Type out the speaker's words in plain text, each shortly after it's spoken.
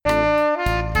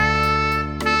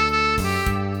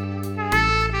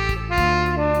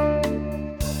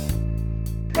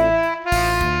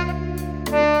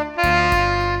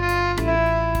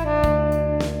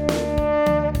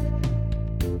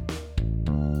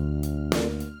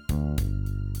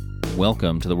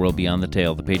Welcome to The World Beyond the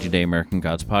Tale, the Page a Day American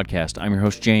Gods podcast. I'm your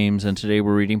host, James, and today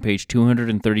we're reading page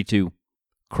 232.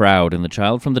 Crowd and the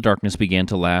child from the darkness began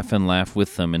to laugh and laugh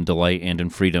with them in delight and in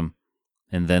freedom.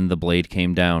 And then the blade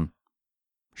came down.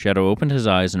 Shadow opened his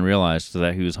eyes and realized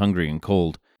that he was hungry and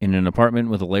cold, in an apartment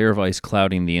with a layer of ice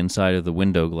clouding the inside of the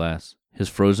window glass. His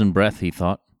frozen breath, he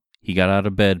thought. He got out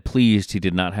of bed, pleased he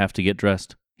did not have to get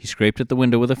dressed. He scraped at the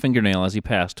window with a fingernail as he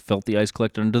passed, felt the ice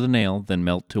collect under the nail, then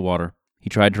melt to water. He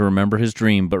tried to remember his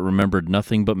dream, but remembered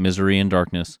nothing but misery and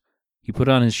darkness. He put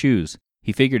on his shoes.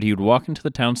 He figured he would walk into the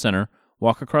town center,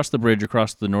 walk across the bridge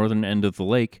across the northern end of the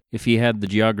lake, if he had the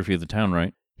geography of the town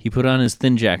right. He put on his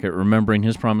thin jacket, remembering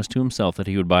his promise to himself that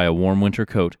he would buy a warm winter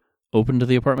coat, opened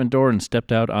the apartment door and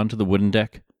stepped out onto the wooden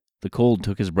deck. The cold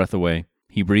took his breath away.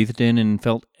 He breathed in and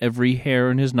felt every hair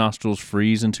in his nostrils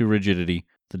freeze into rigidity.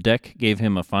 The deck gave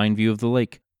him a fine view of the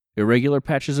lake, irregular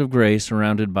patches of gray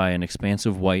surrounded by an expanse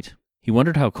of white. He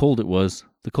wondered how cold it was.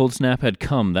 The cold snap had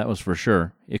come, that was for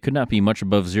sure. It could not be much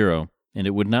above zero, and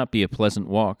it would not be a pleasant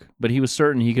walk, but he was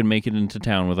certain he could make it into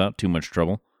town without too much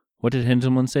trouble. What did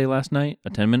Hindelman say last night? A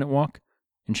 10-minute walk?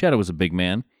 And Shadow was a big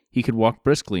man. He could walk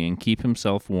briskly and keep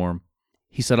himself warm.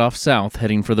 He set off south,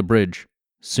 heading for the bridge.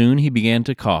 Soon he began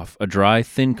to cough, a dry,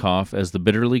 thin cough as the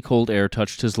bitterly cold air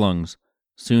touched his lungs.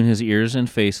 Soon his ears and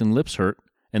face and lips hurt,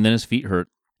 and then his feet hurt.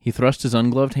 He thrust his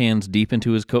ungloved hands deep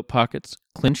into his coat pockets,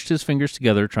 clenched his fingers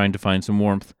together trying to find some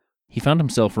warmth. He found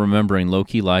himself remembering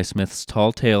Loki Lysmith's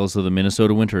tall tales of the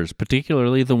Minnesota winters,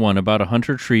 particularly the one about a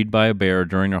hunter treed by a bear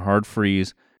during a hard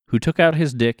freeze, who took out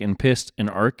his dick and pissed an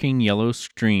arcing yellow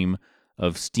stream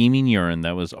of steaming urine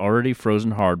that was already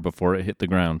frozen hard before it hit the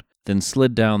ground, then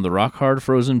slid down the rock-hard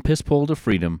frozen piss-pole to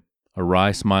freedom, a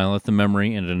wry smile at the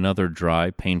memory and another dry,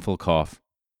 painful cough.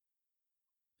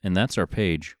 And that's our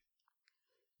page.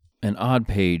 An odd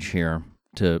page here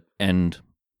to end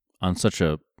on such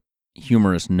a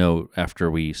humorous note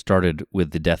after we started with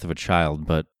the death of a child,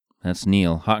 but that's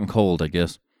Neil. Hot and cold, I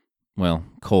guess. Well,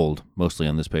 cold, mostly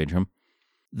on this page, huh?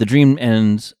 The dream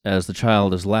ends as the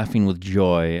child is laughing with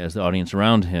joy as the audience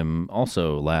around him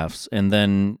also laughs, and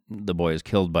then the boy is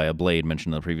killed by a blade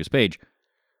mentioned on the previous page.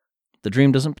 The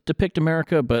dream doesn't depict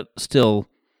America, but still,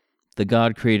 the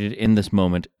God created in this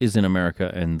moment is in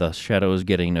America, and thus Shadow is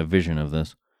getting a vision of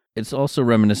this. It's also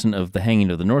reminiscent of the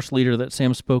hanging of the Norse leader that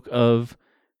Sam spoke of.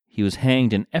 He was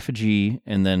hanged in effigy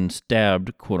and then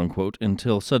stabbed, quote-unquote,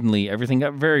 until suddenly everything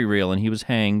got very real and he was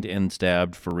hanged and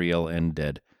stabbed for real and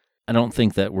dead. I don't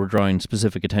think that we're drawing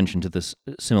specific attention to this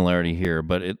similarity here,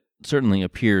 but it certainly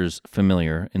appears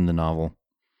familiar in the novel.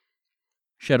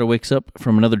 Shadow wakes up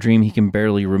from another dream he can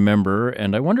barely remember,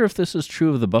 and I wonder if this is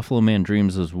true of the Buffalo Man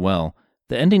dreams as well.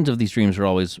 The endings of these dreams are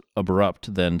always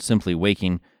abrupt than simply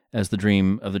waking, as the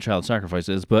dream of the child sacrifice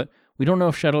is, but we don't know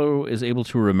if Shadow is able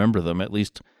to remember them, at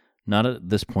least not at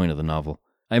this point of the novel.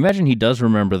 I imagine he does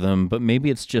remember them, but maybe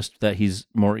it's just that he's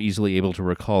more easily able to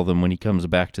recall them when he comes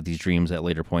back to these dreams at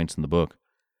later points in the book.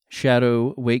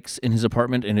 Shadow wakes in his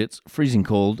apartment and it's freezing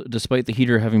cold, despite the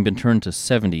heater having been turned to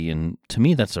 70, and to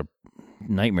me that's a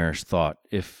nightmarish thought.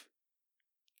 If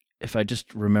I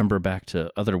just remember back to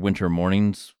other winter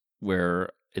mornings where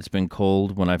it's been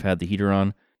cold when I've had the heater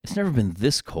on, it's never been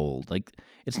this cold. Like,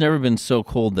 it's never been so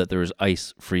cold that there was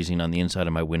ice freezing on the inside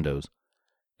of my windows.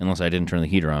 Unless I didn't turn the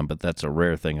heater on, but that's a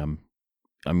rare thing.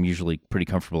 I'm usually pretty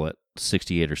comfortable at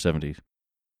 68 or 70.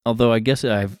 Although I guess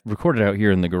I've recorded out here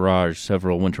in the garage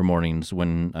several winter mornings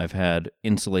when I've had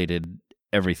insulated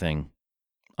everything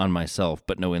on myself,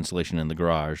 but no insulation in the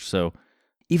garage. So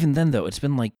even then, though, it's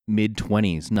been like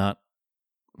mid-20s, not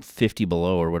 50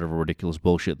 below or whatever ridiculous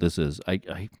bullshit this is.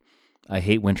 I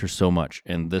hate winter so much,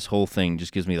 and this whole thing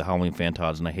just gives me the howling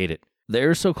phantods, and I hate it. The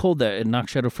air is so cold that it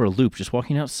knocks Shadow for a loop, just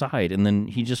walking outside, and then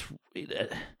he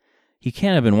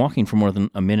can't have been walking for more than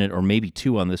a minute or maybe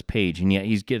two on this page, and yet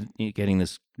he's getting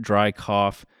this dry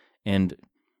cough, and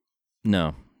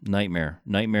no, nightmare.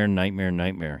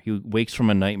 He wakes from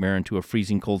a nightmare into a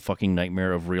freezing cold fucking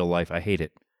nightmare of real life. I hate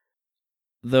it.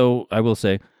 Though, I will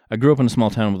say, I grew up in a small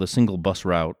town with a single bus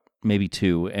route, maybe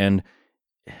two, and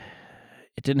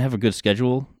it didn't have a good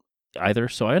schedule either,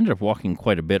 so I ended up walking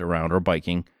quite a bit around or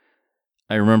biking.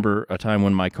 I remember a time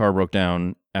when my car broke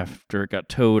down after it got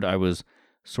towed. I was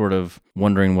sort of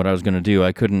wondering what I was going to do.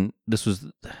 I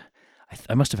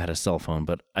must have had a cell phone,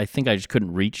 but I think I just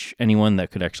couldn't reach anyone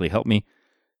that could actually help me.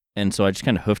 And so I just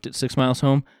kind of hoofed it 6 miles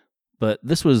home. But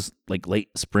this was like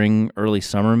late spring, early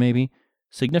summer maybe,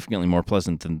 significantly more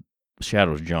pleasant than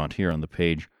Shadow's jaunt here on the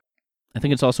page. I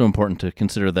think it's also important to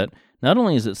consider that not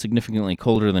only is it significantly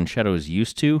colder than Shadow is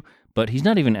used to, but he's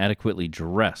not even adequately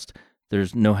dressed.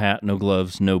 There's no hat, no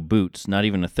gloves, no boots, not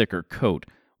even a thicker coat.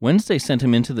 Wednesday sent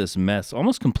him into this mess,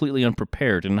 almost completely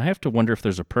unprepared, and I have to wonder if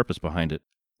there's a purpose behind it.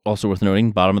 Also worth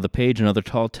noting, bottom of the page, another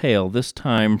tall tale, this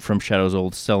time from Shadow's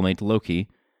old cellmate Loki.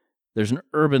 There's an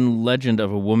urban legend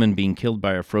of a woman being killed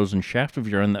by a frozen shaft of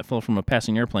urine that fell from a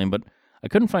passing airplane, but I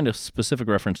couldn't find a specific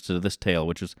reference to this tale,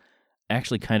 which is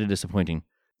actually kind of disappointing.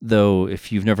 Though,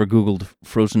 if you've never Googled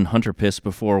frozen hunter piss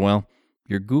before, well,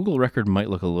 your Google record might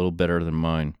look a little better than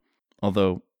mine.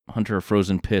 Although, Hunter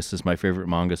Frozen Piss is my favorite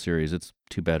manga series. It's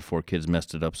too bad 4Kids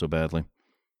messed it up so badly.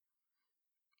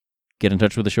 Get in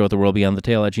touch with the show at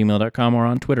theworldbeyondthetale@gmail.com or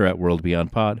on Twitter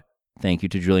 @worldbeyondpod. Thank you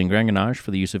to Julian Granganage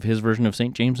for the use of his version of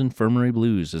St. James Infirmary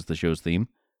Blues as the show's theme.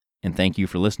 And thank you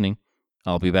for listening.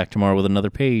 I'll be back tomorrow with another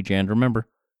page, and remember,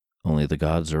 only the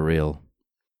gods are real.